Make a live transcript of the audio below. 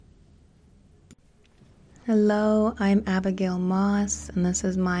Hello, I'm Abigail Moss, and this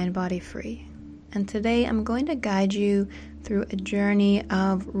is Mind Body Free. And today I'm going to guide you through a journey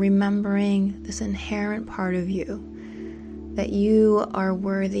of remembering this inherent part of you, that you are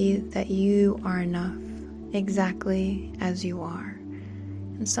worthy, that you are enough, exactly as you are.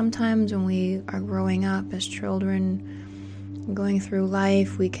 And sometimes when we are growing up as children, going through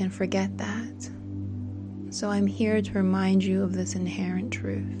life, we can forget that. So I'm here to remind you of this inherent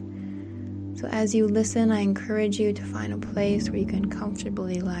truth. So as you listen, I encourage you to find a place where you can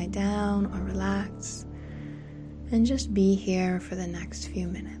comfortably lie down or relax and just be here for the next few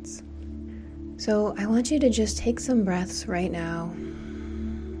minutes. So I want you to just take some breaths right now.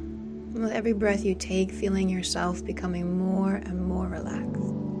 With every breath you take, feeling yourself becoming more and more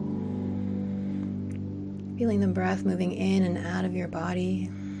relaxed. Feeling the breath moving in and out of your body.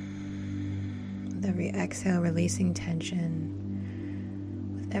 With every exhale, releasing tension.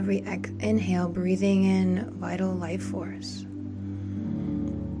 Every inhale, breathing in vital life force.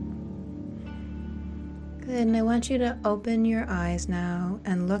 Good, and I want you to open your eyes now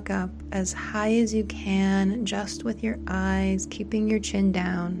and look up as high as you can, just with your eyes, keeping your chin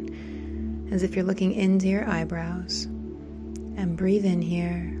down, as if you're looking into your eyebrows. And breathe in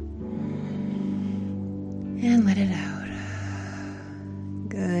here. And let it out.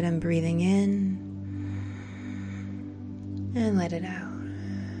 Good, and breathing in. And let it out.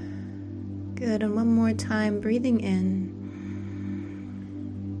 Good, and one more time, breathing in.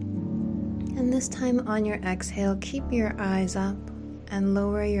 And this time on your exhale, keep your eyes up and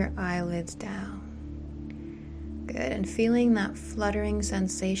lower your eyelids down. Good, and feeling that fluttering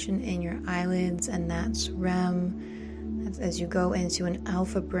sensation in your eyelids, and that's REM. That's as you go into an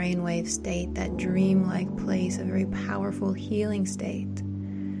alpha brainwave state, that dreamlike place, a very powerful healing state.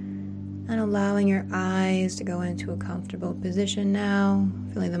 And allowing your eyes to go into a comfortable position now,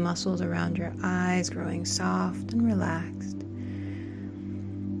 feeling the muscles around your eyes growing soft and relaxed.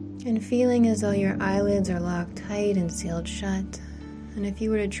 And feeling as though your eyelids are locked tight and sealed shut. And if you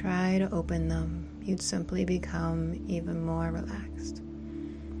were to try to open them, you'd simply become even more relaxed.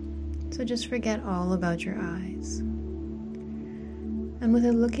 So just forget all about your eyes. And with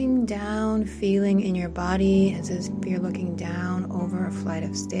a looking down feeling in your body, as if you're looking down over a flight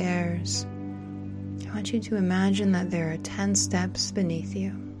of stairs, I want you to imagine that there are 10 steps beneath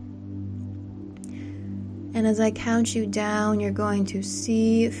you. And as I count you down, you're going to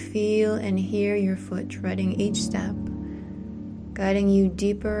see, feel, and hear your foot treading each step, guiding you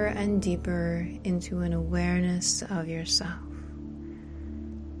deeper and deeper into an awareness of yourself.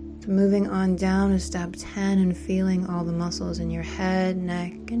 So moving on down to step 10 and feeling all the muscles in your head,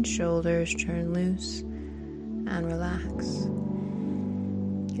 neck, and shoulders turn loose and relax.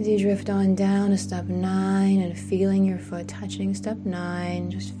 As you drift on down to step 9 and feeling your foot touching step 9,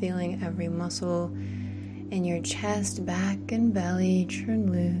 just feeling every muscle in your chest, back, and belly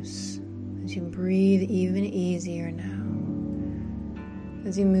turn loose as you breathe even easier now.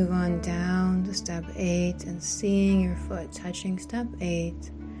 As you move on down to step 8 and seeing your foot touching step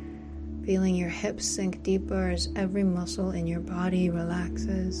 8, feeling your hips sink deeper as every muscle in your body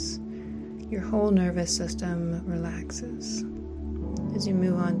relaxes. Your whole nervous system relaxes. As you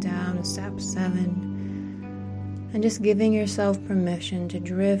move on down to step 7, and just giving yourself permission to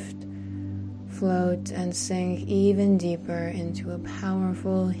drift, float, and sink even deeper into a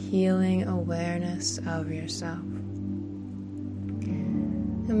powerful healing awareness of yourself.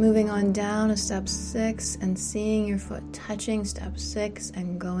 And moving on down to step 6 and seeing your foot touching step 6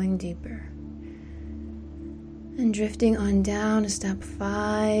 and going deeper. And drifting on down to step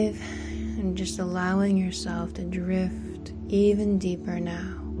 5 and just allowing yourself to drift even deeper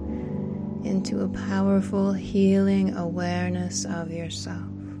now into a powerful healing awareness of yourself.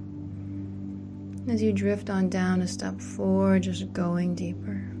 As you drift on down to step 4, just going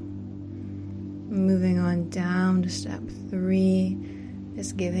deeper. Moving on down to step 3,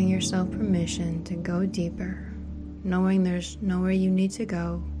 just giving yourself permission to go deeper, knowing there's nowhere you need to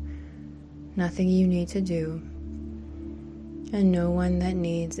go, nothing you need to do, and no one that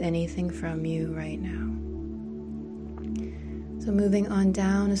needs anything from you right now. So moving on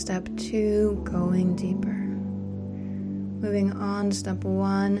down to step 2, going deeper. Moving on to step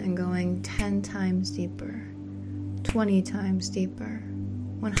 1 and going 10 times deeper, 20 times deeper,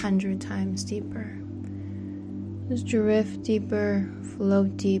 100 times deeper. Just drift deeper,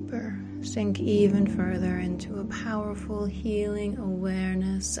 float deeper, sink even further into a powerful healing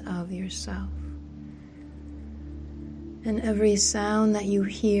awareness of yourself. And every sound that you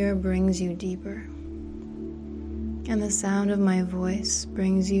hear brings you deeper. And the sound of my voice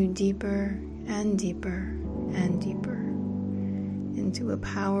brings you deeper and deeper and deeper into a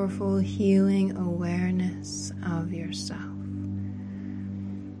powerful healing awareness of yourself,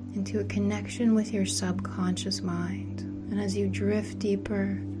 into a connection with your subconscious mind. And as you drift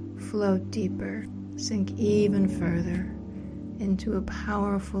deeper, float deeper, sink even further into a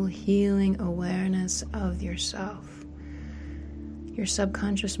powerful healing awareness of yourself. Your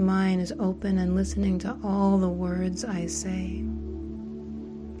subconscious mind is open and listening to all the words I say.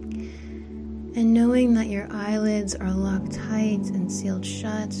 And knowing that your eyelids are locked tight and sealed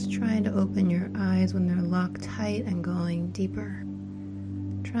shut, trying to open your eyes when they're locked tight and going deeper.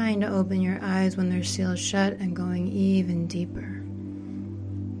 Trying to open your eyes when they're sealed shut and going even deeper.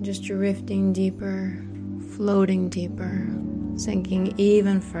 Just drifting deeper, floating deeper, sinking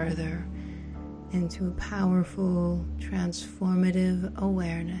even further into a powerful, transformative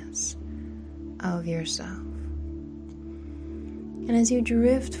awareness of yourself. And as you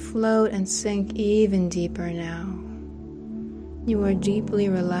drift, float, and sink even deeper now, you are deeply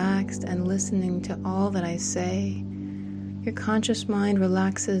relaxed and listening to all that I say. Your conscious mind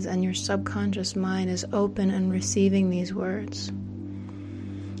relaxes and your subconscious mind is open and receiving these words.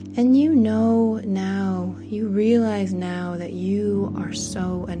 And you know now, you realize now that you are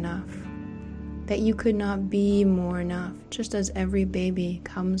so enough, that you could not be more enough, just as every baby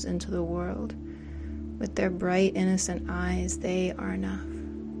comes into the world. With their bright, innocent eyes, they are enough.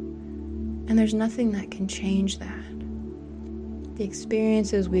 And there's nothing that can change that. The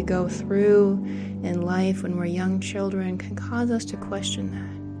experiences we go through in life when we're young children can cause us to question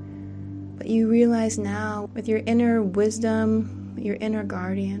that. But you realize now, with your inner wisdom, your inner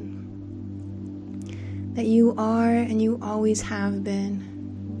guardian, that you are and you always have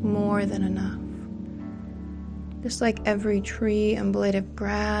been more than enough. Just like every tree and blade of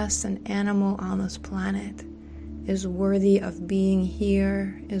grass and animal on this planet is worthy of being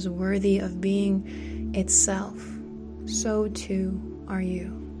here, is worthy of being itself, so too are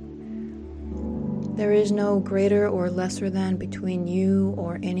you. There is no greater or lesser than between you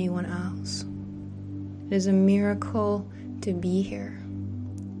or anyone else. It is a miracle to be here.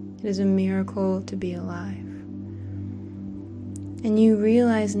 It is a miracle to be alive. And you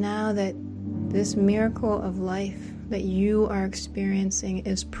realize now that this miracle of life that you are experiencing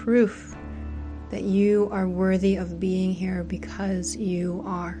is proof that you are worthy of being here because you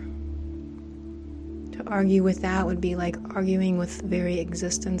are. To argue with that would be like arguing with the very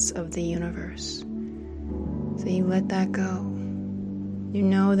existence of the universe. So you let that go. You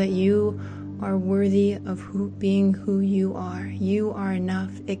know that you are worthy of being who you are. You are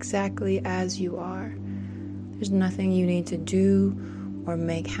enough exactly as you are. There's nothing you need to do or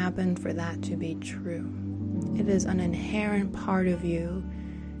make happen for that to be true. It is an inherent part of you.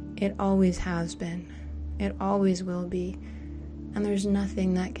 It always has been. It always will be. And there's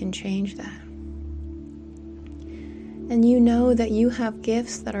nothing that can change that. And you know that you have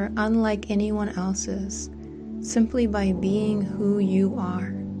gifts that are unlike anyone else's, simply by being who you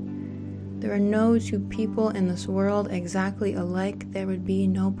are. There are no two people in this world exactly alike. There would be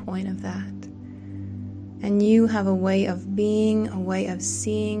no point of that. And you have a way of being, a way of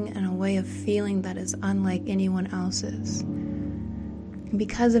seeing, and a way of feeling that is unlike anyone else's. And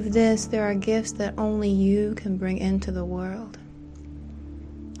because of this, there are gifts that only you can bring into the world.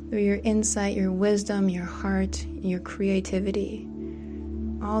 Through your insight, your wisdom, your heart, your creativity,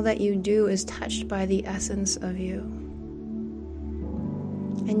 all that you do is touched by the essence of you.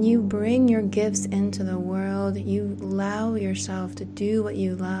 And you bring your gifts into the world. You allow yourself to do what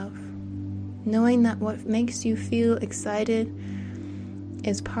you love, knowing that what makes you feel excited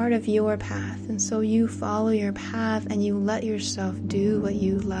is part of your path. And so you follow your path and you let yourself do what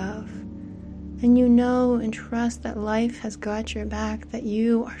you love. And you know and trust that life has got your back, that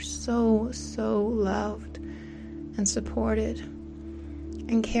you are so, so loved and supported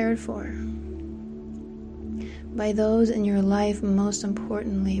and cared for by those in your life, most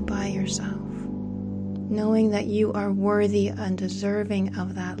importantly by yourself. Knowing that you are worthy and deserving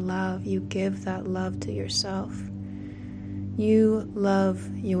of that love, you give that love to yourself. You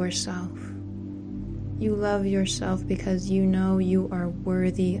love yourself. You love yourself because you know you are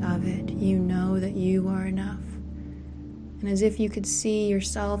worthy of it. You know that you are enough. And as if you could see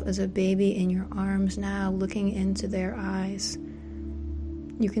yourself as a baby in your arms now, looking into their eyes,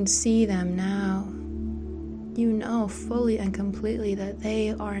 you can see them now. You know fully and completely that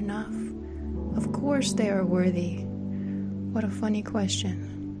they are enough. Of course they are worthy. What a funny question.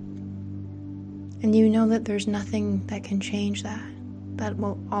 And you know that there's nothing that can change that. That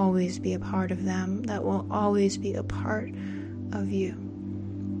will always be a part of them. That will always be a part of you.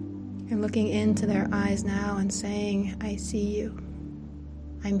 And looking into their eyes now and saying, I see you.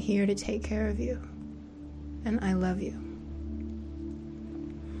 I'm here to take care of you. And I love you.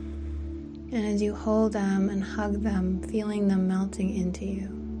 And as you hold them and hug them, feeling them melting into you.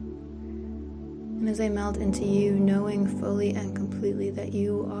 And as they melt into you, knowing fully and completely that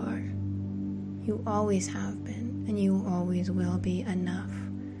you always have been, and you always will be enough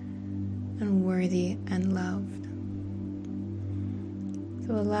and worthy and loved.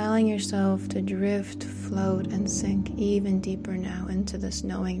 So allowing yourself to drift, float, and sink even deeper now into this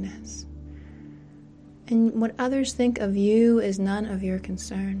knowingness. And what others think of you is none of your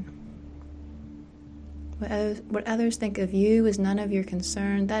concern. What others think of you is none of your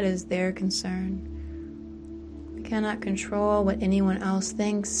concern. That is their concern. You cannot control what anyone else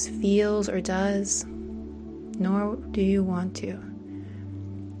thinks, feels, or does, nor do you want to.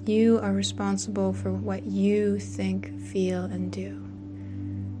 You are responsible for what you think, feel, and do.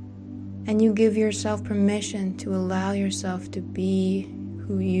 And you give yourself permission to allow yourself to be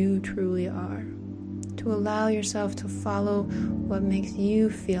who you truly are, to allow yourself to follow what makes you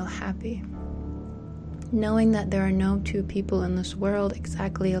feel happy, knowing that there are no two people in this world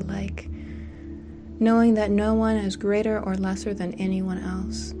exactly alike, knowing that no one is greater or lesser than anyone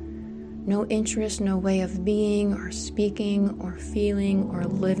else, no interest, no way of being or speaking or feeling or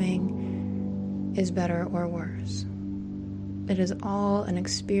living is better or worse. It is all an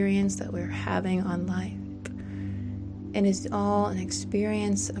experience that we're having on life. It is all an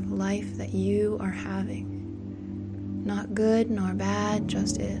experience of life that you are having. Not good nor bad,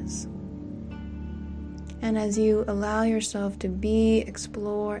 just is. And as you allow yourself to be,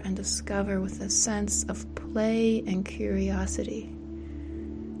 explore, and discover with a sense of play and curiosity,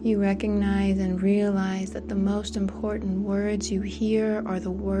 you recognize and realize that the most important words you hear are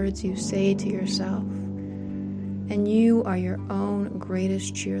the words you say to yourself. And you are your own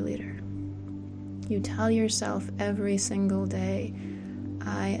greatest cheerleader. You tell yourself every single day,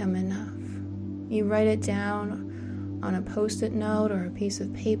 I am enough. You write it down on a post-it note or a piece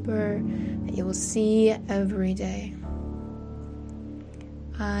of paper that you will see every day.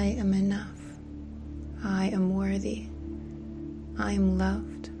 I am enough. I am worthy. I am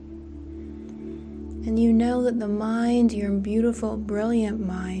loved. And you know that the mind, your beautiful, brilliant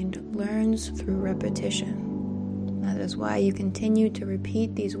mind, learns through repetition. That is why you continue to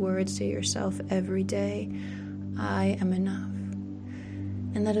repeat these words to yourself every day. I am enough.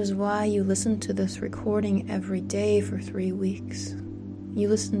 And that is why you listen to this recording every day for 3 weeks. You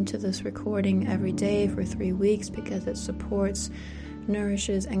listen to this recording every day for 3 weeks because it supports,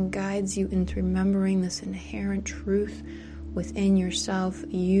 nourishes, and guides you into remembering this inherent truth within yourself.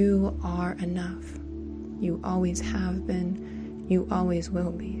 You are enough. You always have been. You always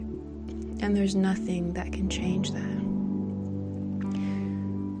will be. And there's nothing that can change that.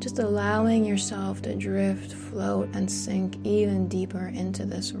 Just allowing yourself to drift, float, and sink even deeper into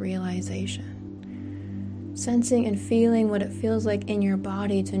this realization. Sensing and feeling what it feels like in your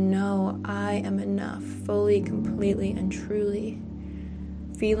body to know I am enough, fully, completely, and truly.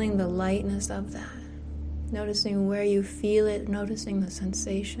 Feeling the lightness of that. Noticing where you feel it, noticing the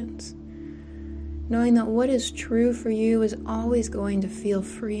sensations. Knowing that what is true for you is always going to feel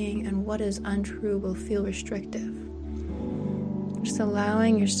freeing and what is untrue will feel restrictive. Just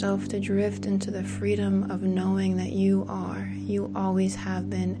allowing yourself to drift into the freedom of knowing that you always have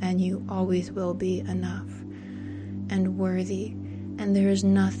been, and you always will be enough and worthy, and there is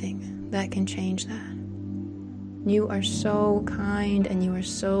nothing that can change that. You are so kind and you are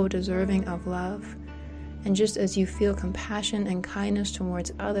so deserving of love, and just as you feel compassion and kindness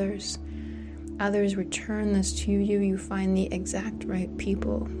towards others return this to you. You find the exact right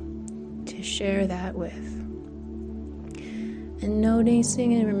people to share that with. And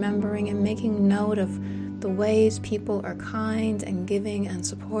noticing and remembering and making note of the ways people are kind and giving and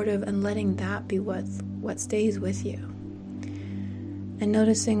supportive, and letting that be what stays with you. And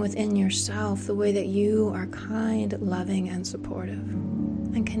noticing within yourself the way that you are kind, loving, and supportive.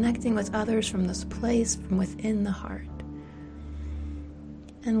 And connecting with others from this place from within the heart.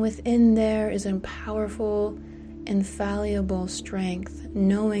 And within there is a powerful, infallible strength,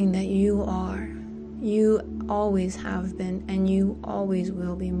 knowing that you always have been, and you always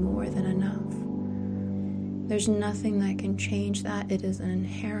will be more than enough. There's nothing that can change that. It is an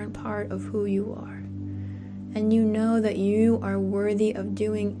inherent part of who you are. And you know that you are worthy of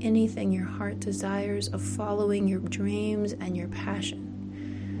doing anything your heart desires, of following your dreams and your passion.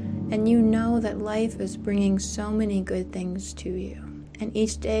 And you know that life is bringing so many good things to you. And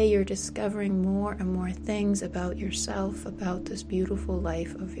each day you're discovering more and more things about yourself, about this beautiful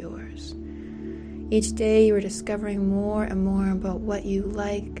life of yours. Each day you are discovering more and more about what you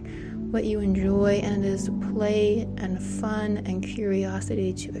like, what you enjoy, and it is play and fun and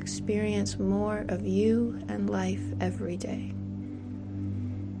curiosity to experience more of you and life every day.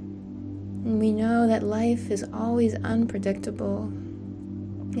 And we know that life is always unpredictable.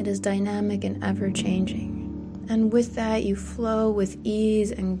 It is dynamic and ever-changing. And with that, you flow with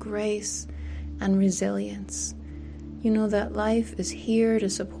ease and grace and resilience. You know that life is here to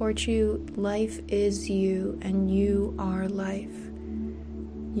support you. Life is you, and you are life.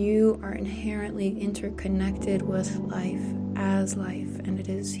 You are inherently interconnected with life as life, and it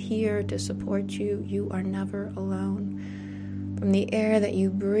is here to support you. You are never alone. From the air that you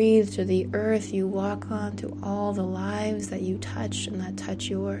breathe to the earth you walk on to all the lives that you touch and that touch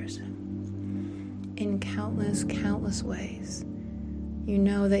yours. In countless, countless ways, you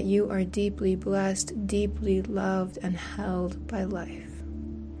know that you are deeply blessed, deeply loved, and held by life.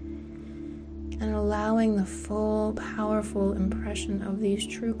 And allowing the full, powerful impression of these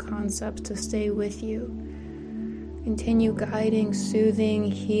true concepts to stay with you. Continue guiding,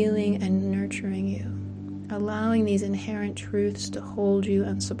 soothing, healing, and nurturing you. Allowing these inherent truths to hold you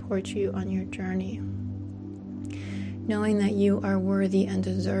and support you on your journey. Knowing that you are worthy and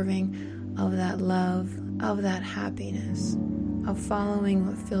deserving of that love, of that happiness, of following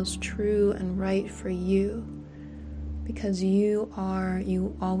what feels true and right for you. Because you are,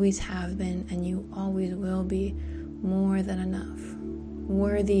 you always have been, and you always will be more than enough.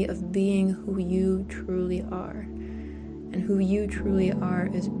 Worthy of being who you truly are. And who you truly are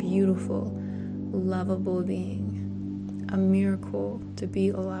is beautiful, lovable being, a miracle to be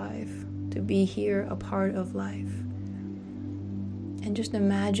alive, to be here, a part of life. And just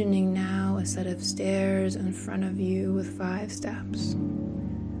imagining now a set of stairs in front of you with 5 steps.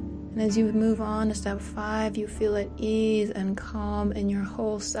 And as you move on to step 5, you feel at ease and calm in your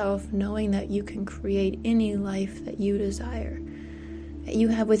whole self, knowing that you can create any life that you desire, that you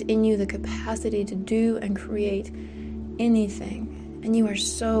have within you the capacity to do and create anything. And you are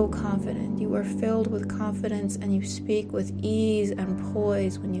so confident. You are filled with confidence, and you speak with ease and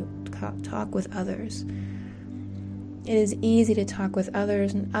poise when you talk with others. It is easy to talk with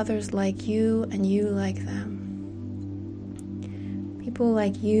others, and others like you, and you like them. People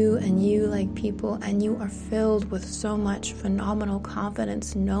like you, and you like people, and you are filled with so much phenomenal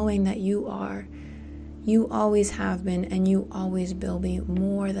confidence, knowing that you always have been, and you always will be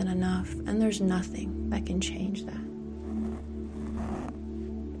more than enough, and there's nothing that can change that.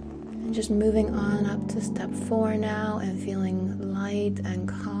 Just moving on up to step 4 now, and feeling light and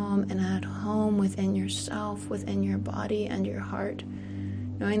calm and at home within yourself, within your body and your heart,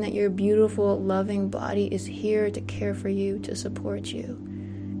 knowing that your beautiful, loving body is here to care for you, to support you.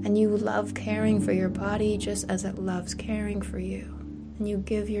 And you love caring for your body just as it loves caring for you. And you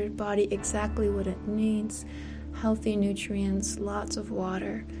give your body exactly what it needs: healthy nutrients, lots of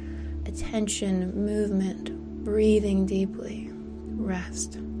water, attention, movement, breathing deeply,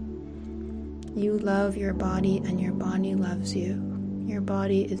 rest. You love your body, and your body loves you. Your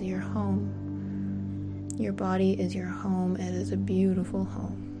body is your home. Your body is your home. It is a beautiful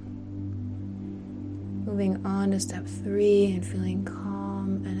home. Moving on to step 3 and feeling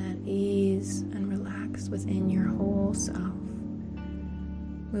calm and at ease and relaxed within your whole self.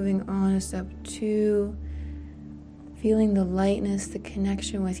 Moving on to step 2, feeling the lightness, the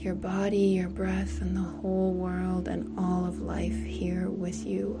connection with your body, your breath, and the whole world and all of life here with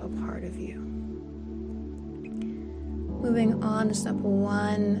you, a part of you. Moving on to step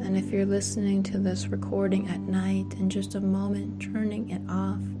 1, and if you're listening to this recording at night, in just a moment, turning it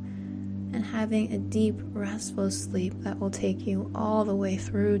off and having a deep, restful sleep that will take you all the way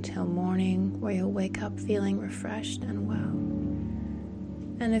through till morning, where you'll wake up feeling refreshed and well.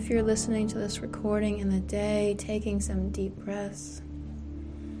 And if you're listening to this recording in the day, taking some deep breaths,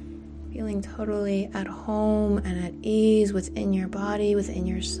 feeling totally at home and at ease within your body, within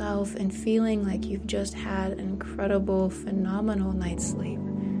yourself, and feeling like you've just had an incredible, phenomenal night's sleep.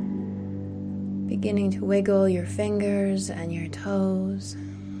 Beginning to wiggle your fingers and your toes,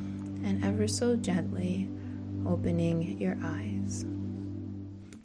 and ever so gently opening your eyes.